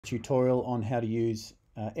Tutorial on how to use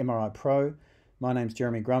MRI Pro. My name's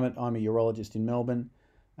Jeremy Grummet. I'm a urologist in Melbourne,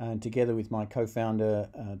 and together with my co-founder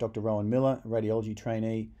Dr. Rowan Miller, a radiology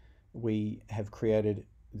trainee, we have created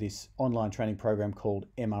this online training program called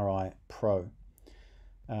MRI Pro.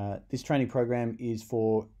 This training program is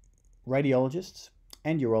for radiologists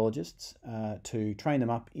and urologists to train them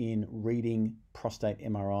up in reading prostate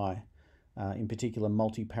MRI, in particular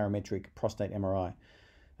multi-parametric prostate MRI.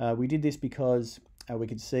 We did this because we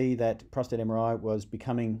could see that prostate MRI was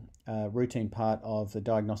becoming a routine part of the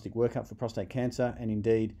diagnostic workup for prostate cancer, and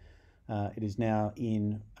indeed it is now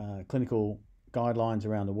in clinical guidelines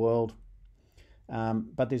around the world.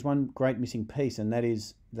 But there's one great missing piece, and that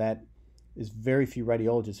is that there's very few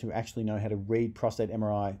radiologists who actually know how to read prostate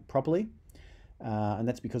MRI properly, and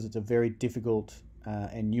that's because it's a very difficult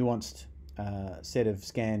and nuanced set of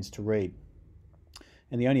scans to read.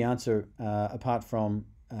 And the only answer, apart from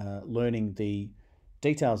learning the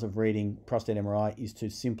details of reading prostate MRI, is to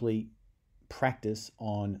simply practice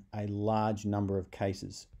on a large number of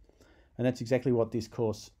cases. And that's exactly what this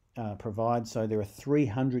course provides. So there are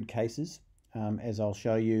 300 cases, as I'll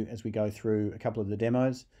show you as we go through a couple of the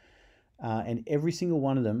demos. And every single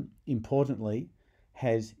one of them, importantly,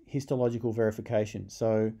 has histological verification.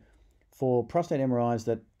 So for prostate MRIs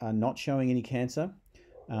that are not showing any cancer,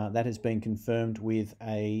 that has been confirmed with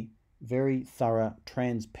a very thorough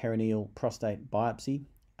transperineal prostate biopsy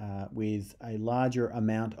with a larger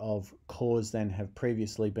amount of cores than have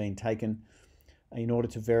previously been taken in order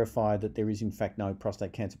to verify that there is in fact no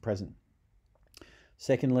prostate cancer present.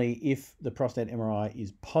 Secondly, if the prostate MRI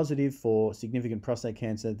is positive for significant prostate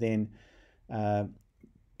cancer, then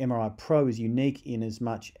MRI Pro is unique in as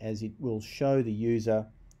much as it will show the user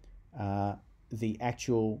the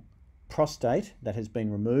actual prostate that has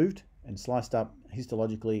been removed and sliced up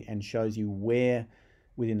histologically, and shows you where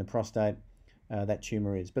within the prostate that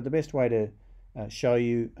tumour is. But the best way to show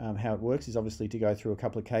you how it works is obviously to go through a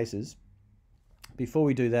couple of cases. Before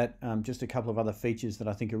we do that, just a couple of other features that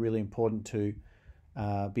I think are really important to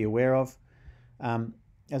be aware of.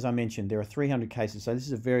 As I mentioned, there are 300 cases, so this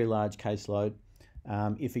is a very large caseload.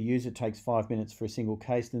 If a user takes 5 minutes for a single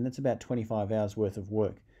case, then that's about 25 hours worth of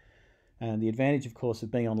work. And the advantage, of course,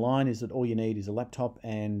 of being online is that all you need is a laptop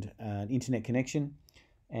and an internet connection,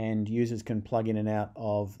 and users can plug in and out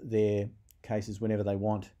of their cases whenever they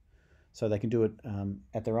want. So they can do it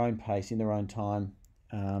at their own pace, in their own time.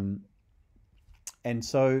 And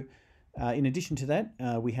so in addition to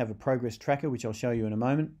that, we have a progress tracker, which I'll show you in a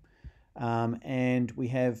moment. And we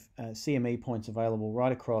have CME points available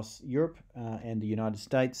right across Europe and the United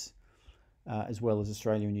States, as well as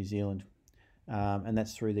Australia and New Zealand. And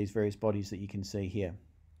that's through these various bodies that you can see here.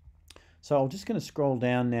 So I'm just going to scroll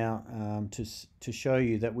down now to show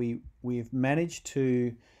you that we've managed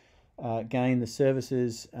to gain the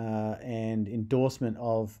services and endorsement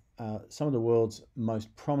of some of the world's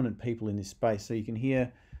most prominent people in this space. So you can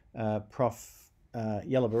hear Prof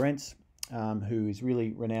who is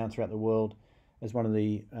really renowned throughout the world as one of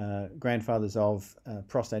the grandfathers of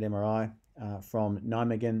prostate MRI from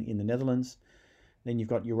Nijmegen in the Netherlands. Then you've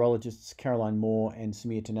got urologists Caroline Moore and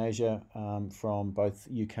Samir Tanasia from both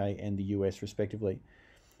UK and the US respectively.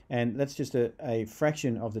 And that's just a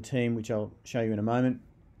fraction of the team, which I'll show you in a moment.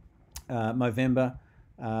 Movember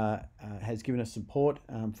has given us support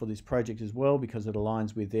for this project as well, because it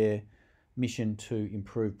aligns with their mission to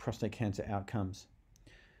improve prostate cancer outcomes.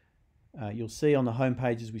 You'll see on the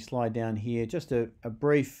homepage as we slide down here just a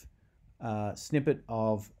brief snippet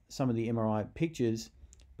of some of the MRI pictures,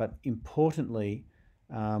 but importantly,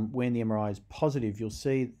 when the MRI is positive, you'll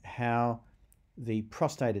see how the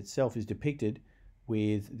prostate itself is depicted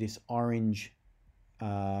with this orange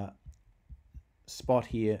spot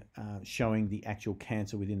here showing the actual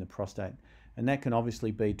cancer within the prostate. And that can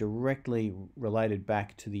obviously be directly related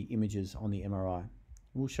back to the images on the MRI.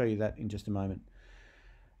 We'll show you that in just a moment.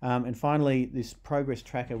 And finally, this progress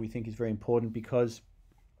tracker we think is very important, because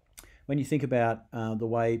when you think about the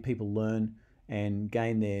way people learn and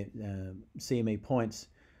gain their CME points,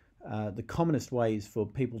 the commonest way is for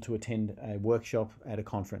people to attend a workshop at a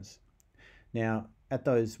conference. Now, at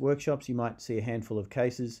those workshops, you might see a handful of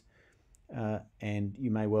cases, and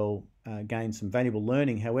you may well gain some valuable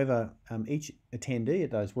learning. However, each attendee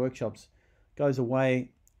at those workshops goes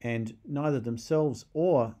away, and neither themselves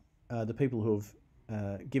or the people who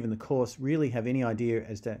have given the course really have any idea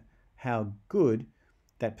as to how good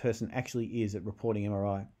that person actually is at reporting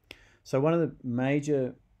MRI. So one of the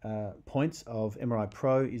major points of MRI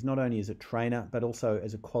Pro is not only as a trainer, but also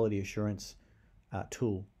as a quality assurance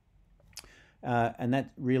tool. And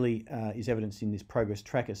that really is evidenced in this progress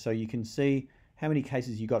tracker. So you can see how many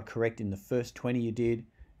cases you got correct in the first 20 you did,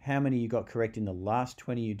 how many you got correct in the last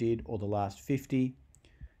 20 you did or the last 50,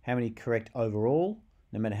 how many correct overall,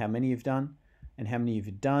 no matter how many you've done, and how many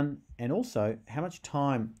you've done, and also how much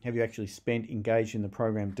time have you actually spent engaged in the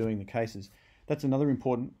program doing the cases. That's another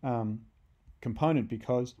important component,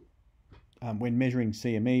 because when measuring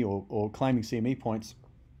CME or claiming CME points,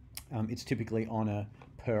 it's typically on a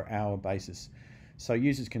per hour basis. So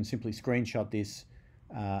users can simply screenshot this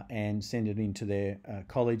and send it into their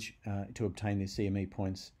college to obtain their CME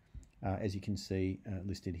points, as you can see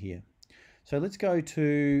listed here. So let's go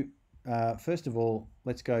to, first of all,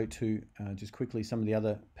 let's go to just quickly some of the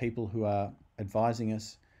other people who are advising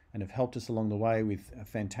us and have helped us along the way with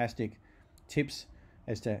fantastic tips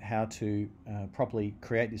as to how to properly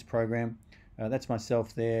create this program. That's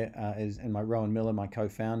myself there, and my Rowan Miller, my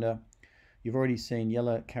co-founder. You've already seen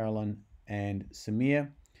Yella, Carolyn, and Samir,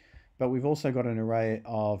 but we've also got an array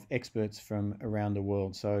of experts from around the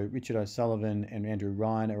world. So Richard O'Sullivan and Andrew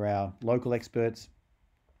Ryan are our local experts,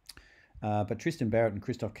 but Tristan Barrett and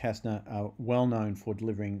Christoph Kastner are well known for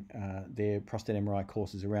delivering their prostate MRI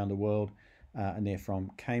courses around the world, and they're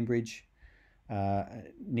from Cambridge.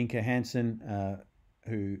 Ninka Hansen,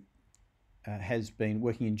 who has been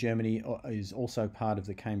working in Germany, is also part of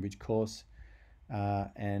the Cambridge course.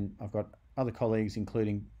 And I've got other colleagues,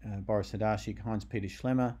 including Boris Hadashik, Heinz-Peter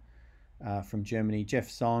Schlemmer from Germany, Jeff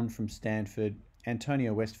Son from Stanford,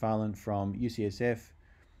 Antonio Westphalen from UCSF,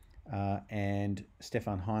 and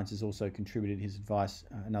Stefan Heinz has also contributed his advice,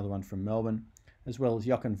 another one from Melbourne, as well as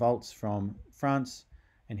Jochen Volz from France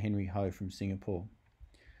and Henry Ho from Singapore.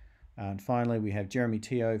 And finally, we have Jeremy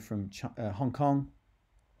Teo from Hong Kong,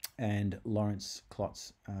 and Lawrence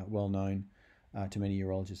Klotz, well known to many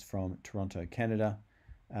urologists from Toronto, Canada,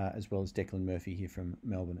 as well as Declan Murphy here from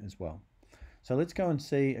Melbourne as well. So let's go and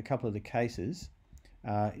see a couple of the cases.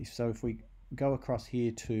 So if we go across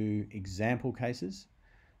here to example cases,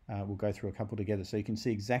 we'll go through a couple together so you can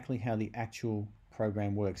see exactly how the actual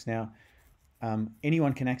program works. Now,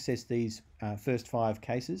 anyone can access these first 5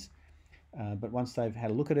 cases, but once they've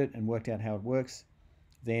had a look at it and worked out how it works,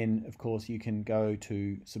 then of course you can go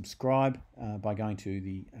to subscribe by going to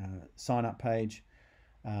the sign up page,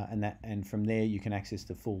 and from there you can access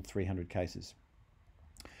the full 300 cases.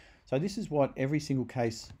 So this is what every single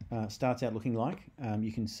case starts out looking like.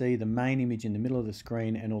 You can see the main image in the middle of the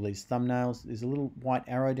screen and all these thumbnails. There's a little white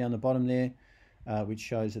arrow down the bottom there, which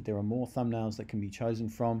shows that there are more thumbnails that can be chosen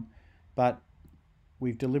from, but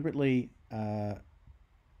we've deliberately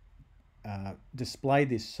display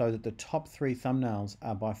this so that the top 3 thumbnails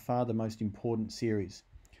are by far the most important series.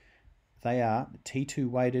 They are the T2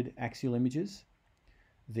 weighted axial images,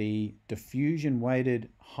 the diffusion weighted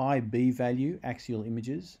high B value axial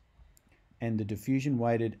images, and the diffusion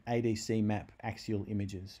weighted ADC map axial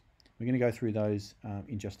images. We're going to go through those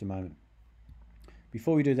in just a moment.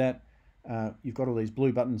 Before we do that, you've got all these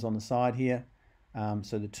blue buttons on the side here.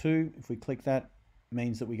 So the 2, if we click that,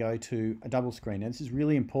 means that we go to a double screen. And this is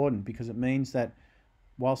really important because it means that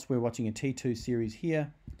whilst we're watching a T2 series here,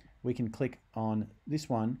 we can click on this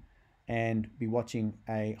one and be watching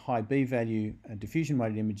a high B value diffusion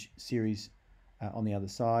weighted image series on the other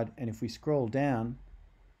side. And if we scroll down,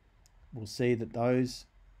 we'll see that those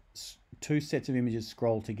 2 sets of images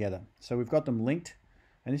scroll together. So we've got them linked,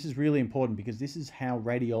 and this is really important because this is how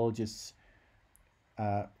radiologists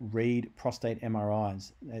read prostate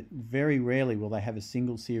MRIs. Very rarely will they have a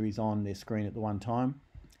single series on their screen at the one time.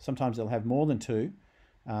 Sometimes they'll have more than 2,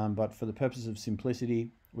 but for the purposes of simplicity,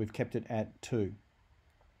 we've kept it at 2.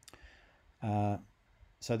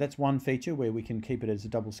 So that's one feature where we can keep it as a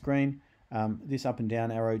double screen. This up and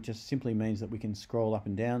down arrow just simply means that we can scroll up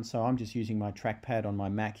and down. So I'm just using my trackpad on my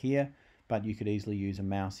Mac here, but you could easily use a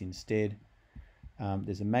mouse instead.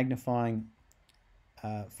 There's a magnifying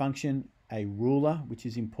function, a ruler, which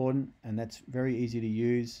is important, and that's very easy to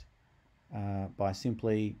use by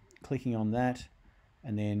simply clicking on that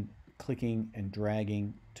and then clicking and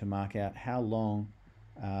dragging to mark out how long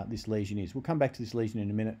this lesion is. We'll come back to this lesion in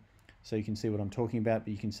a minute so you can see what I'm talking about,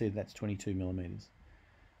 but you can see that's 22 millimeters.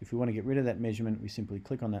 If we want to get rid of that measurement, we simply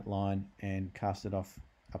click on that line and cast it off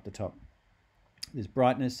up the top. There's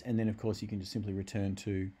brightness, and then of course you can just simply return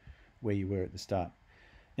to where you were at the start.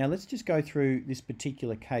 Now let's just go through this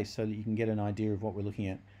particular case so that you can get an idea of what we're looking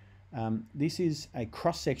at. This is a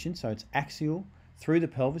cross section, so it's axial through the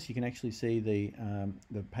pelvis. You can actually see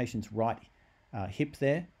the patient's right hip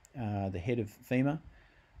there, the head of femur,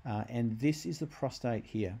 and this is the prostate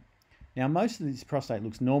here. Now most of this prostate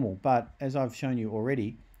looks normal, but as I've shown you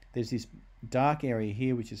already, there's this dark area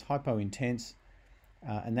here which is hypointense,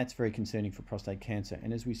 and that's very concerning for prostate cancer.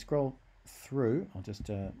 And as we scroll through, I'll just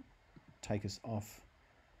take us off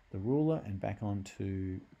the ruler and back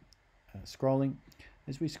onto scrolling.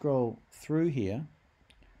 As we scroll through here,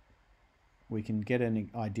 we can get an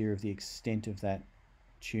idea of the extent of that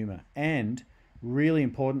tumour. And really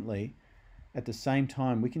importantly, at the same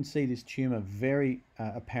time, we can see this tumour very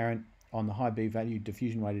apparent on the high B value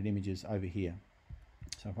diffusion weighted images over here.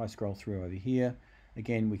 So if I scroll through over here,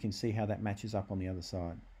 again, we can see how that matches up on the other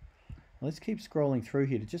side. Let's keep scrolling through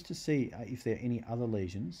here just to see if there are any other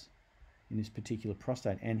lesions in this particular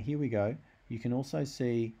prostate. And here we go. You can also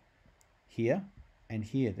see here and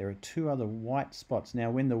here, there are two other white spots.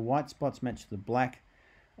 Now, when the white spots match the black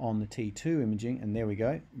on the T2 imaging, and there we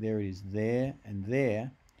go, there it is there and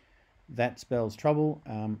there, that spells trouble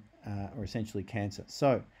or essentially cancer.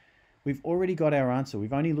 So we've already got our answer.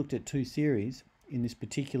 We've only looked at 2 series in this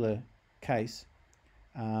particular case.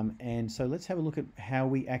 And so let's have a look at how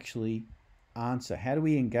we actually answer. How do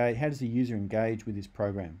we engage? How does the user engage with this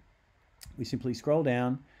program? We simply scroll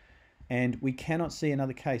down, and we cannot see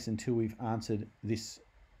another case until we've answered this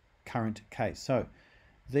current case. So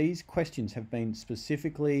these questions have been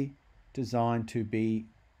specifically designed to be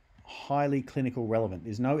highly clinical relevant.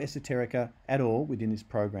 There's no esoterica at all within this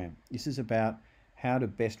program. This is about how to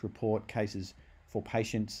best report cases for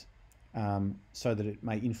patients so that it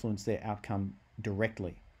may influence their outcome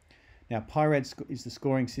directly. Now, PIRAD is the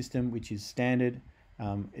scoring system, which is standard.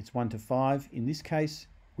 It's 1 to 5. In this case,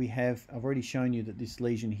 I've already shown you that this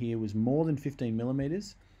lesion here was more than 15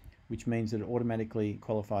 millimeters, which means that it automatically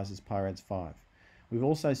qualifies as PIRADS 5. We've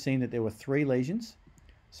also seen that there were 3 lesions,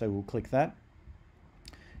 so we'll click that.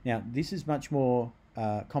 Now, this is much more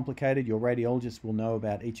complicated. Your radiologist will know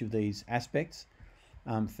about each of these aspects.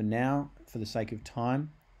 For now, for the sake of time,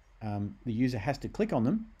 the user has to click on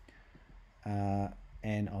them.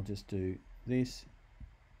 And I'll just do this.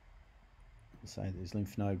 We'll say there's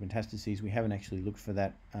lymph node metastases. We haven't actually looked for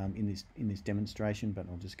that in this demonstration, but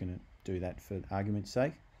I'm just going to do that for argument's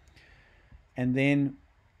sake. And then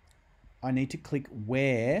I need to click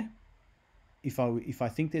where, if I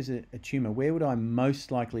think there's a tumor, where would I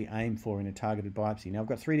most likely aim for in a targeted biopsy? Now, I've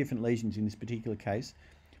got 3 different lesions in this particular case,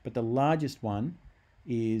 but the largest one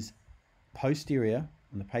is posterior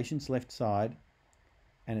on the patient's left side,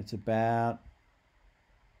 and it's about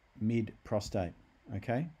mid-prostate,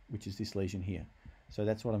 okay, which is this lesion here. So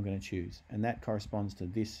that's what I'm going to choose, and that corresponds to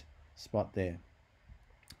this spot there.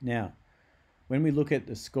 Now, when we look at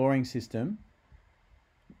the scoring system,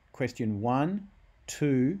 question 1,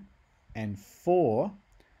 2, and 4,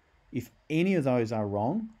 if any of those are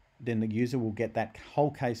wrong, then the user will get that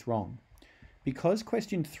whole case wrong. Because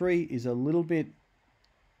question 3 is a little bit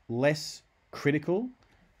less critical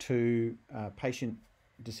to patient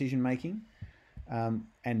decision making,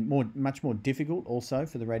 and much more difficult also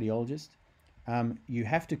for the radiologist, you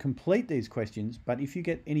have to complete these questions, but if you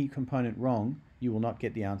get any component wrong, you will not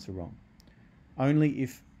get the answer wrong. Only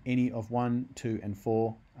if any of 1, 2, and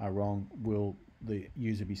 4 are wrong will the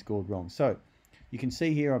user be scored wrong. So you can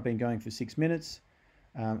see here I've been going for 6 minutes,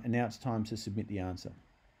 and now it's time to submit the answer.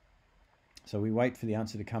 So we wait for the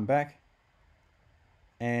answer to come back,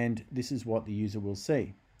 and this is what the user will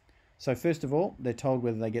see. So first of all, they're told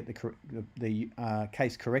whether they get the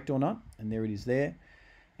case correct or not, and there it is there.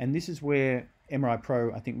 And this is where MRI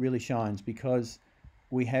Pro, I think, really shines, because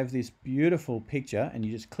we have this beautiful picture, and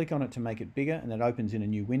you just click on it to make it bigger, and that opens in a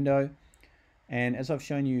new window. And as I've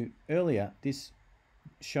shown you earlier, this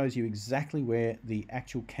shows you exactly where the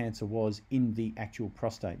actual cancer was in the actual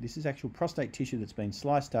prostate. This is actual prostate tissue that's been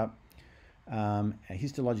sliced up,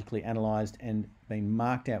 histologically analysed, and been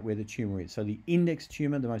marked out where the tumour is. So the index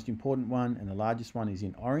tumour, the most important one and the largest one, is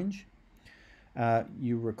in orange.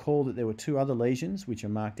 You recall that there were 2 other lesions which are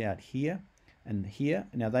marked out here and here.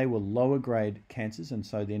 Now, they were lower grade cancers, and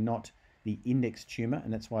so they're not the index tumour,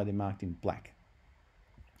 and that's why they're marked in black.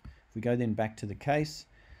 If we go then back to the case,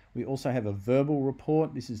 we also have a verbal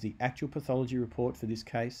report. This is the actual pathology report for this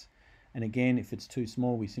case. And again, if it's too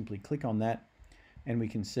small, we simply click on that, and we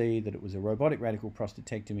can see that it was a robotic radical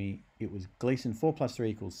prostatectomy. It was Gleason 4 +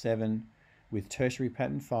 3 = 7 with tertiary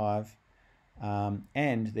pattern 5,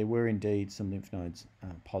 and there were indeed some lymph nodes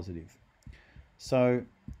positive. So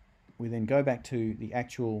we then go back to the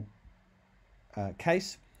actual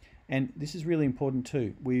case, and this is really important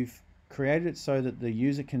too. We've created it so that the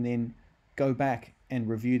user can then go back and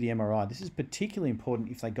review the MRI. This is particularly important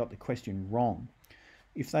if they got the question wrong.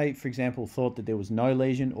 If they, for example, thought that there was no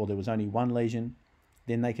lesion or there was only 1 lesion,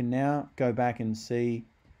 then they can now go back and see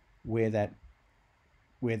where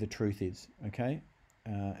the truth is, okay?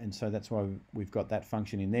 And so that's why we've got that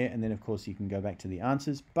function in there. And then, of course, you can go back to the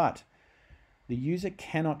answers, but the user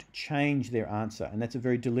cannot change their answer. And that's a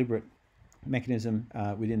very deliberate mechanism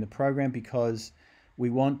within the program, because we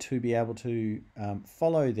want to be able to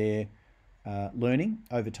follow their learning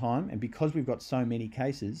over time. And because we've got so many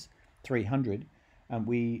cases, 300,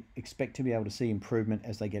 we expect to be able to see improvement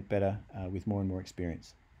as they get better with more and more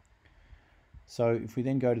experience. So if we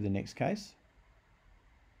then go to the next case,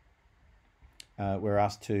 we're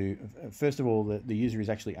asked to, first of all, the user is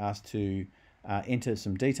actually asked to enter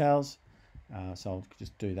some details. So I'll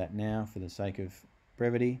just do that now for the sake of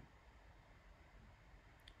brevity.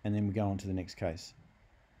 And then we go on to the next case.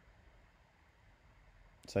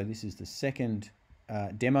 So this is the second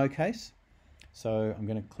demo case. So I'm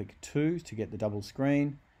going to click 2 to get the double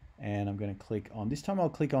screen, and I'm going to click on, this time I'll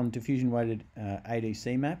click on diffusion weighted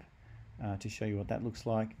ADC map to show you what that looks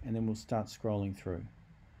like, and then we'll start scrolling through.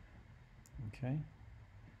 Okay,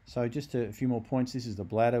 so just a few more points. This is the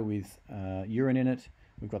bladder with urine in it.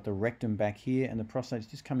 We've got the rectum back here, and the prostate's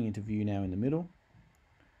just coming into view now in the middle.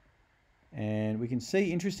 And we can see,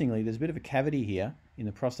 interestingly, there's a bit of a cavity here in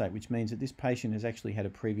the prostate, which means that this patient has actually had a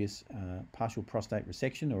previous partial prostate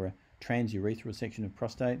resection or a transurethral section of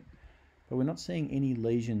prostate, but we're not seeing any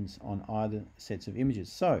lesions on either sets of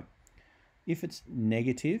images. So if it's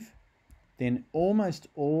negative, then almost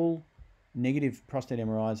all negative prostate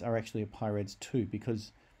MRIs are actually a PIRADS 2,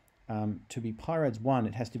 because to be PIRADS 1,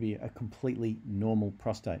 it has to be a completely normal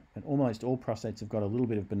prostate. And almost all prostates have got a little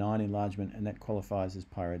bit of benign enlargement, and that qualifies as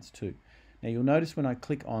PIRADS 2. Now you'll notice when I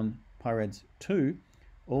click on PIRADS 2,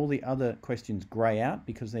 all the other questions grey out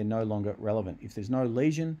because they're no longer relevant. If there's no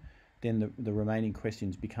lesion, then the remaining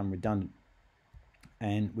questions become redundant,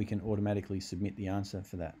 and we can automatically submit the answer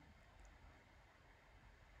for that.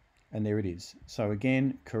 And there it is. So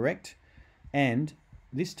again, correct. And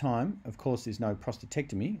this time, of course, there's no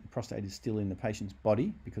prostatectomy. The prostate is still in the patient's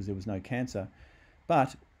body because there was no cancer.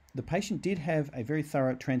 But the patient did have a very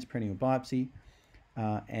thorough transperineal biopsy,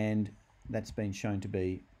 and that's been shown to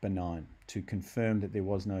be benign, to confirm that there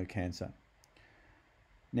was no cancer.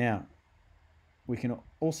 Now, we can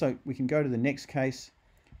go to the next case.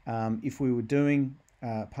 If we were doing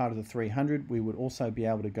part of the 300, we would also be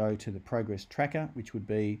able to go to the progress tracker, which would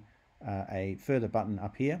be a further button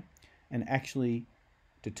up here, and actually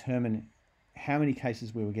determine how many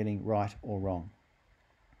cases we were getting right or wrong.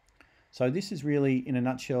 So this is really, in a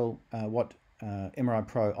nutshell, what MRI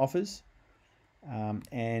Pro offers.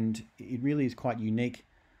 And it really is quite unique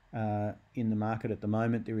in the market at the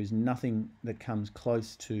moment. There is nothing that comes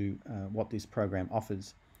close to what this program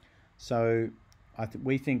offers. So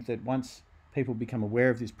we think that once people become aware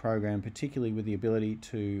of this program, particularly with the ability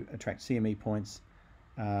to attract CME points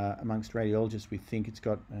amongst radiologists, we think it's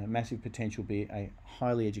got massive potential to be a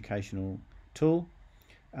highly educational tool,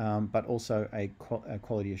 but also a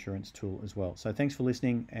quality assurance tool as well. So thanks for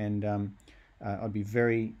listening, and I'd be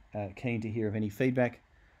very keen to hear of any feedback,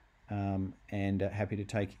 and happy to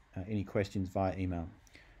take any questions via email.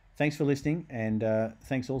 Thanks for listening, and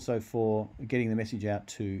thanks also for getting the message out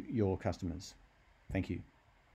to your customers. Thank you.